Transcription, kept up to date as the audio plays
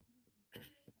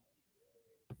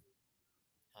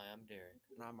Derek.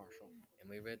 And I'm Marshall. And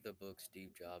we read the book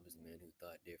Steve Jobs, The Man Who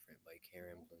Thought Different by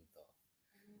Karen Blumenthal.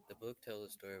 The book tells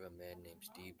the story of a man named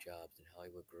Steve Jobs and how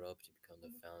he would grow up to become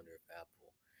the founder of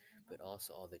Apple, but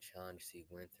also all the challenges he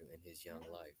went through in his young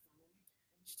life.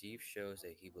 Steve shows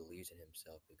that he believes in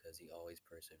himself because he always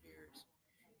perseveres.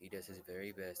 He does his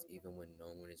very best even when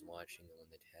no one is watching and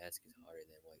when the task is harder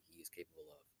than what he is capable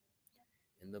of.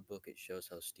 In the book, it shows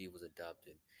how Steve was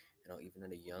adopted and how, even at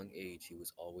a young age, he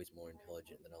was always more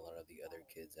intelligent than a lot of the other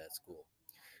kids at school.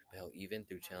 But how, even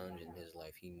through challenges in his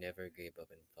life, he never gave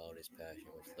up and followed his passion,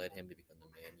 which led him to become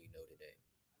the man you know today.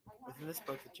 Within this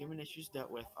book, the two main issues dealt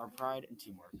with are pride and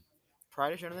teamwork.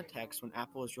 Pride is shown in the text when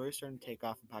Apple is really starting to take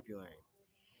off in popularity.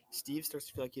 Steve starts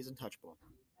to feel like he's untouchable.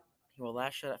 He will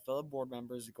lash out at fellow board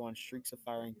members and go on streaks of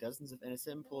firing dozens of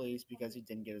innocent employees because he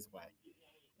didn't get his way.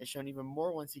 It's shown even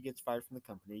more once he gets fired from the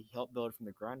company he helped build from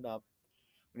the ground up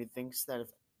when he thinks that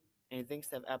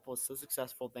if Apple is so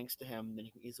successful thanks to him, then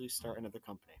he can easily start another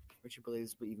company, which he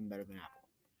believes will be even better than Apple.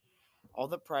 All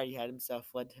the pride he had in himself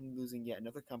led to him losing yet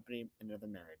another company and another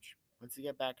marriage. Once he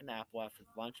got back into Apple after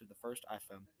the launch of the first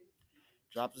iPhone,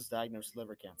 Jobs was diagnosed with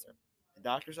liver cancer. The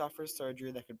doctors offered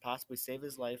surgery that could possibly save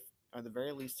his life, or at the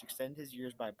very least extend his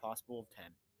years by a possible of 10.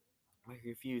 But he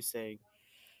refused, saying,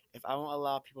 "If I won't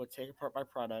allow people to take apart my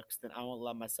products, then I won't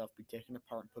allow myself to be taken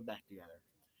apart and put back together."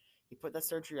 He put that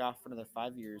surgery off for another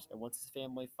 5 years, and once his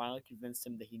family finally convinced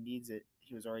him that he needs it,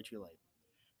 he was already too late.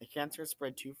 The cancer had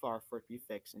spread too far for it to be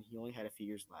fixed, and he only had a few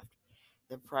years left.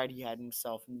 The pride he had in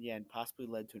himself in the end possibly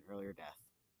led to an earlier death.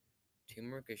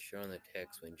 Teamwork is shown in the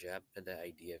text when Jobs had the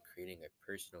idea of creating a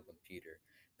personal computer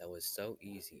that was so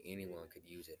easy anyone could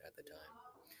use it at the time.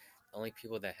 The only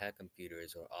people that had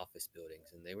computers were office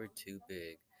buildings, and they were too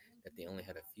big that they only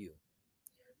had a few.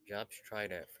 Jobs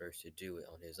tried at first to do it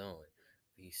on his own,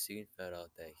 but he soon found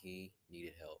out that he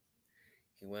needed help.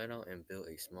 He went out and built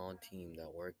a small team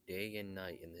that worked day and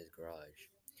night in his garage.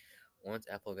 Once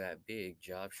Apple got big,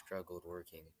 Jobs struggled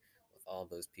working with all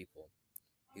those people.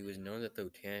 He was known to throw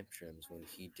tantrums when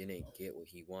he didn't get what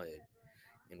he wanted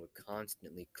and would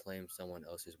constantly claim someone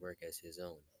else's work as his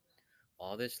own.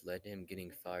 All this led to him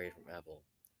getting fired from Apple.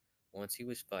 Once he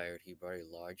was fired, he bought a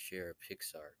large share of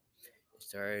Pixar and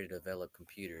started to develop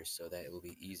computers so that it would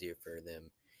be easier for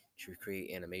them to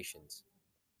create animations.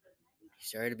 He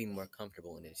started to be more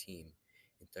comfortable in a team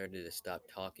and started to stop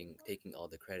taking all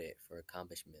the credit for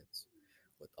accomplishments.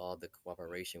 With all the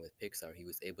cooperation with Pixar, he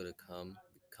was able to come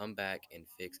back and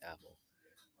fix Apple,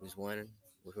 which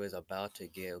was about to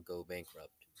go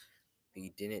bankrupt. But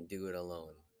he didn't do it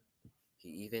alone. He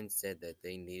even said that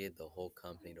they needed the whole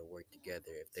company to work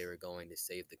together if they were going to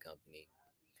save the company.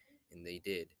 And they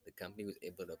did. The company was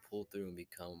able to pull through and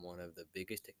become one of the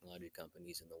biggest technology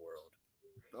companies in the world.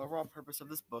 The overall purpose of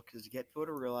this book is to get people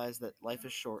to realize that life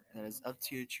is short and it is up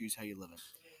to you to choose how you live it.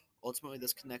 Ultimately,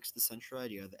 this connects to the central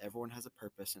idea that everyone has a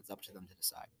purpose and it's up to them to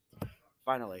decide.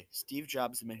 Finally, Steve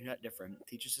Jobs, The Man Who Not Different,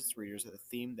 teaches its readers that the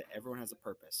theme that everyone has a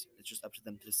purpose. It's just up to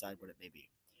them to decide what it may be.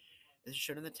 This is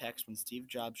shown in the text when Steve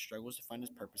Jobs struggles to find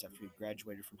his purpose after he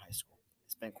graduated from high school.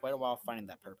 He spent quite a while finding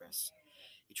that purpose.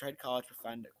 He tried college but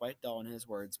found it quite dull and, in his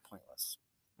words, pointless.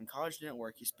 When college didn't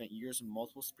work, he spent years on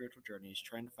multiple spiritual journeys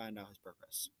trying to find out his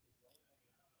purpose.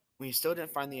 When he still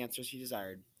didn't find the answers he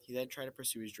desired, he then tried to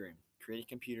pursue his dream, creating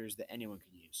computers that anyone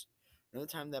could use. Another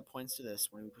time that points to this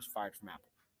when he was fired from Apple.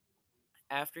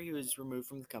 After he was removed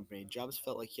from the company, Jobs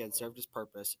felt like he had served his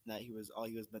purpose and that he was all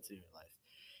he was meant to do in life.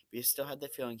 But he still had the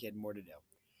feeling he had more to do.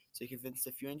 So he convinced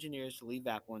a few engineers to leave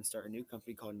Apple and start a new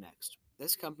company called Next.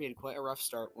 This company had quite a rough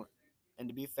start, and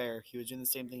to be fair, he was doing the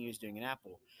same thing he was doing in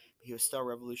Apple, but he was still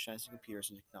revolutionizing computers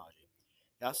and technology.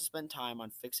 He also spent time on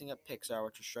fixing up Pixar,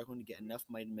 which was struggling to get enough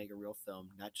money to make a real film,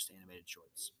 not just animated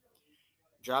shorts.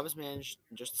 Jobs managed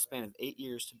in just a span of 8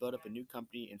 years to build up a new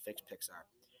company and fix Pixar.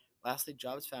 Lastly,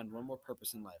 Jobs found one more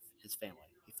purpose in life: his family.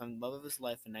 He found the love of his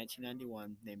life in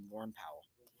 1991 named Lauren Powell.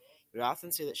 He would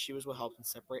often say that she was what helped him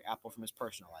separate Apple from his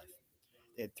personal life.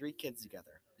 They had 3 kids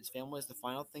together. His family was the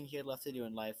final thing he had left to do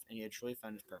in life, and he had truly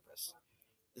found his purpose.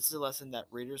 This is a lesson that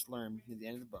readers learn near the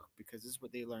end of the book because this is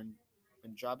what they learned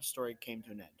when Jobs' story came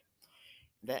to an end.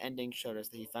 That ending showed us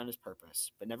that he found his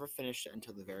purpose, but never finished it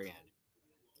until the very end.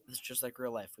 This is just like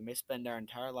real life. We may spend our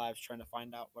entire lives trying to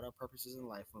find out what our purpose is in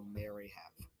life when we may already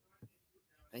have.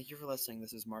 Thank you for listening.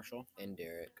 This is Marshall, And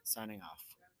Derek. signing off.